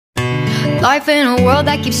Life in a world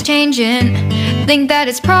that keeps changing. Think that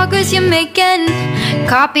it's progress you're making.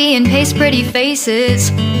 Copy and paste pretty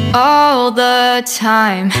faces all the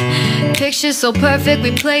time. Pictures so perfect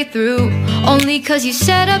we play through, only cause you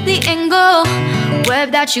set up the angle.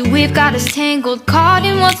 Web that you weave got us tangled, caught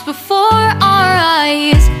in what's before our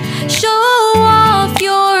eyes. Show off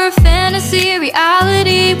your fantasy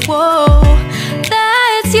reality, whoa,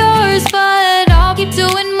 that's yours, but I'll keep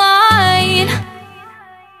doing mine.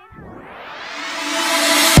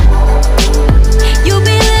 You'll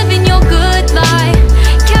be living your good life,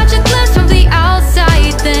 catch a glimpse from the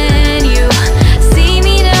outside, then you see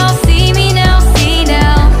me now, see me now, see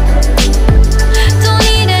now. Don't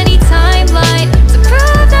need any timeline to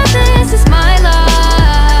prove that this is my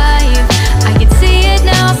life. I can see it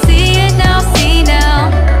now, see it now, see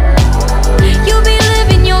now. You'll be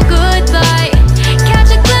living your good life,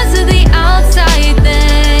 catch a glimpse of the outside,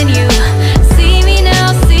 then you see me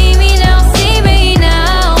now, see me now, see me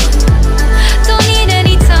now. Don't need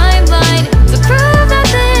any timeline to prove that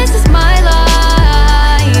this is my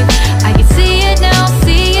life. I can see it now,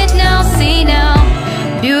 see it now, see now.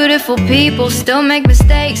 Beautiful people still make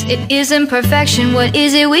mistakes. It isn't perfection, what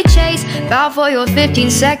is it we chase? Bow for your 15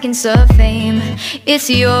 seconds of fame. It's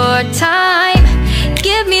your time.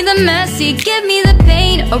 Give me the messy, give me the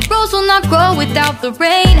pain. A rose will not grow without the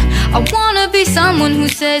rain. I wanna be someone who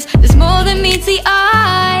says there's more than meets the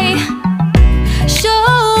eye. Show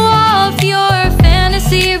off your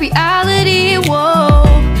fantasy reality, whoa,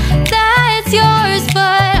 that's yours,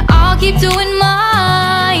 but I'll keep doing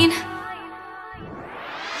mine.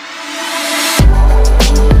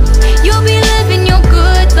 You'll be living your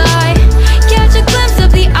good life, catch a glimpse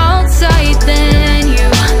of the outside, then you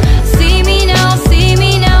see me now, see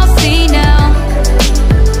me now, see now.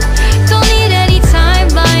 Don't need any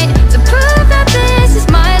timeline to prove that this is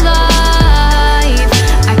my life.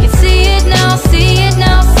 I can see it now, see it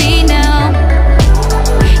now, see now.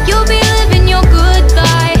 You'll be living your good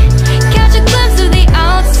life, catch a glimpse of the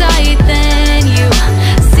outside, then you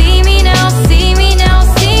see me now, see me now,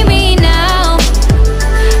 see me now.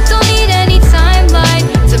 Don't need any timeline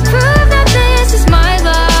to prove that this is my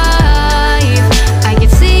life. I can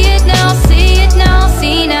see it now, see it now,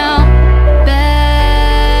 see now.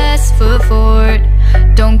 Best foot forward,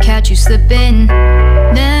 don't catch you slipping.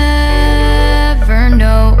 Never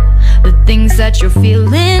know the things that you're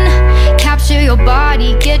feeling. Capture your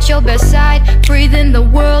body, get your best side. Breathe in the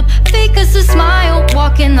world, fake us a smile.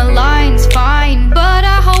 Walk in the lines, fine, but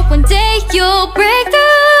I hope one day you'll break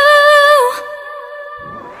through.